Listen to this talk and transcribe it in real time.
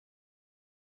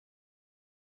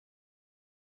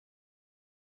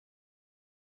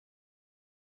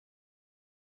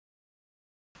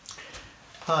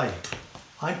Hi,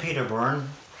 I'm Peter Byrne,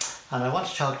 and I want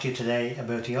to talk to you today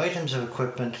about the items of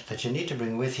equipment that you need to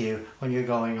bring with you when you're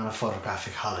going on a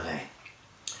photographic holiday.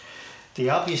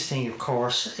 The obvious thing, of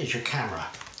course, is your camera.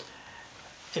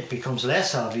 It becomes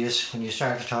less obvious when you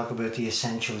start to talk about the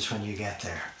essentials when you get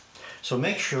there. So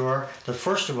make sure that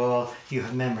first of all you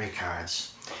have memory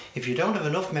cards. If you don't have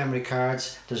enough memory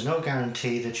cards, there's no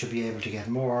guarantee that you'll be able to get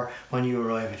more when you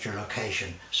arrive at your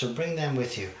location. So bring them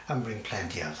with you, and bring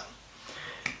plenty of them.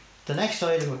 The next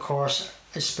item, of course,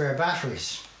 is spare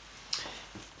batteries.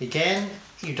 Again,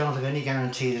 you don't have any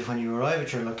guarantee that when you arrive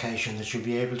at your location that you'll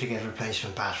be able to get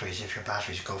replacement batteries if your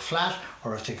batteries go flat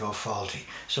or if they go faulty.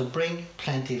 So bring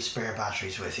plenty of spare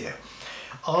batteries with you.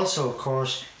 Also, of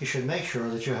course, you should make sure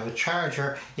that you have a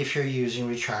charger if you're using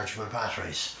rechargeable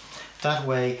batteries. That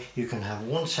way you can have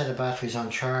one set of batteries on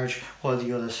charge while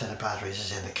the other set of batteries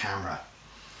is in the camera.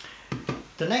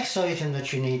 The next item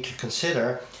that you need to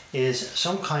consider is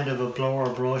some kind of a blower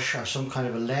brush or some kind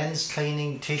of a lens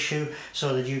cleaning tissue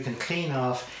so that you can clean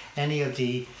off any of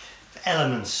the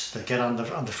elements that get on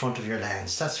the front of your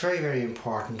lens. That's very, very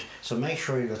important. So make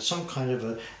sure you've got some kind of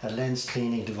a lens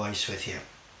cleaning device with you.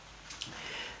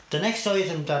 The next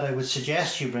item that I would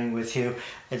suggest you bring with you,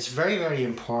 it's very, very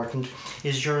important,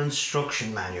 is your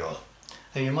instruction manual.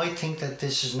 Now you might think that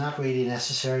this is not really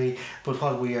necessary, but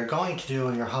what we are going to do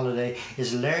on your holiday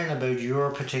is learn about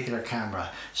your particular camera.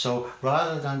 So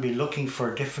rather than be looking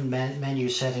for different menu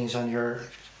settings on your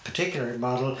particular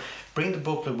model, bring the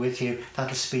booklet with you.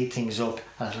 That'll speed things up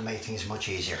and it'll make things much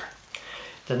easier.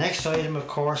 The next item, of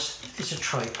course, is a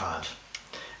tripod.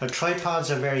 Now tripods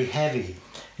are very heavy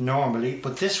normally,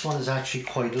 but this one is actually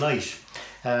quite light.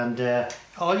 And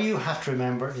all you have to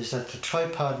remember is that the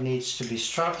tripod needs to be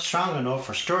strong enough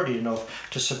or sturdy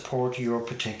enough to support your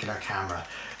particular camera.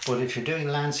 But if you're doing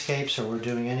landscapes or we're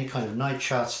doing any kind of night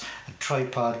shots, a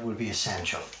tripod will be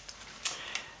essential.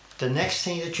 The next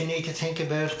thing that you need to think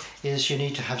about is you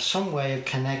need to have some way of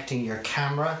connecting your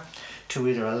camera to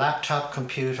either a laptop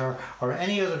computer or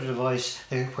any other device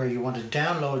where you want to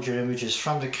download your images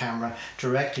from the camera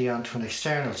directly onto an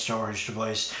external storage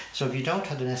device. So if you don't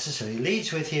have the necessary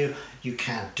leads with you, you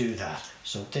can't do that.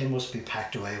 So they must be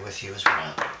packed away with you as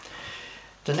well.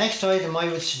 The next item I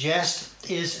would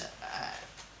suggest is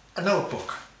a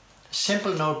notebook.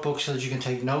 Simple notebook so that you can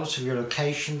take notes of your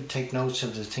location, take notes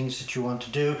of the things that you want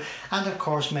to do, and of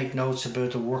course make notes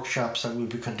about the workshops that we'll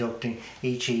be conducting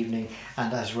each evening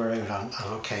and as we're out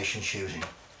on location shooting.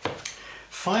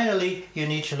 Finally, you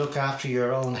need to look after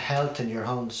your own health and your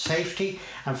own safety,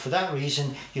 and for that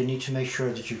reason you need to make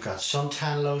sure that you've got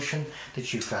suntan lotion,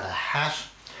 that you've got a hat,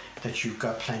 that you've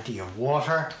got plenty of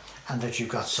water, and that you've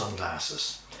got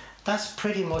sunglasses. That's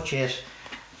pretty much it.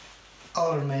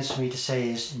 All it remains for me to say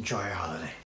is enjoy your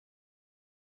holiday.